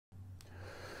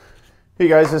Hey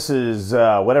guys, this is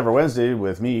Whatever Wednesday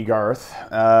with me, Garth.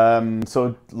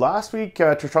 So last week,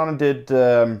 Trishana did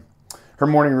her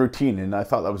morning routine, and I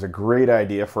thought that was a great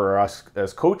idea for us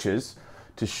as coaches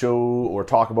to show or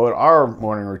talk about our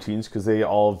morning routines because they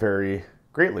all vary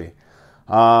greatly.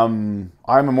 I'm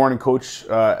a morning coach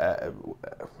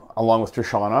along with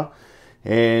Trishana,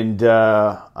 and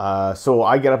so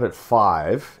I get up at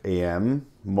 5 a.m.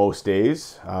 most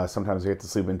days. Sometimes I get to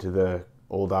sleep into the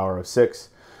old hour of 6.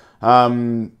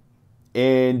 And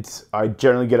I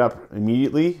generally get up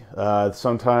immediately.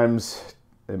 Sometimes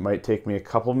it might take me a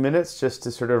couple minutes just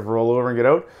to sort of roll over and get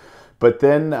out. But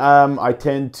then I'm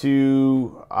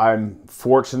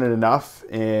fortunate enough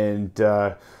and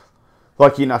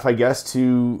lucky enough, I guess,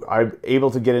 I'm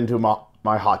able to get into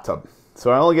my hot tub.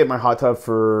 So I only get my hot tub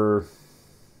for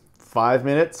 5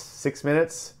 minutes, 6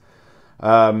 minutes,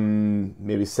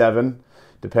 maybe 7,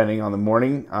 depending on the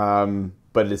morning.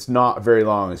 But it's not very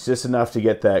long. It's just enough to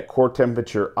get that core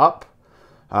temperature up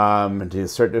and to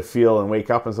start to feel and wake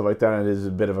up and stuff like that. And it is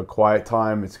a bit of a quiet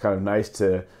time. It's kind of nice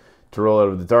to roll out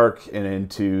of the dark and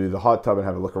into the hot tub and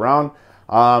have a look around.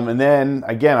 And then,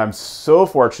 again, I'm so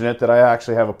fortunate that I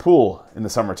actually have a pool in the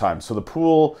summertime. So the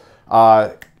pool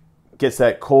gets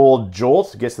that cold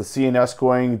jolt, gets the CNS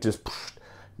going, just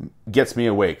gets me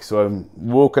awake. So I'm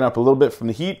woken up a little bit from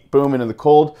the heat, boom, into the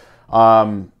cold.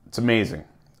 It's amazing.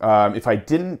 If I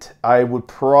didn't, I would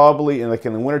probably, in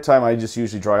the wintertime, I just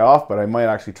usually dry off, but I might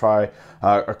actually try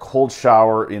a cold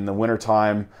shower in the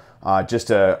wintertime,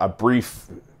 just a brief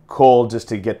cold, just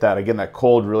to get that, again, that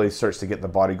cold really starts to get the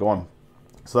body going.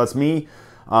 So that's me.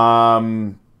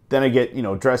 Then I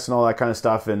get, dressed and all that kind of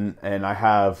stuff, and I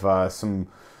have some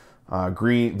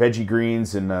veggie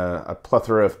greens and a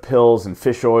plethora of pills and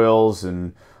fish oils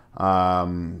and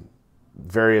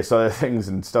various other things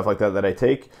and stuff like that I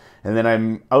take. And then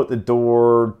I'm out the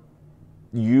door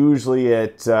usually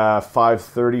at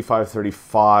 5:30,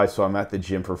 5:35, so I'm at the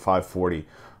gym for 5:40.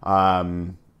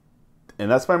 And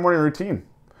that's my morning routine.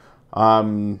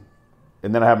 And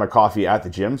then I have my coffee at the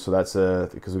gym, so that's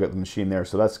because we've got the machine there.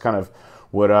 So that's kind of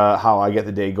what how I get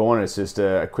the day going. It's just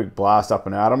a quick blast up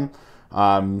and at 'em.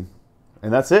 And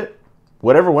that's it.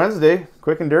 Whatever Wednesday,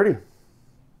 quick and dirty.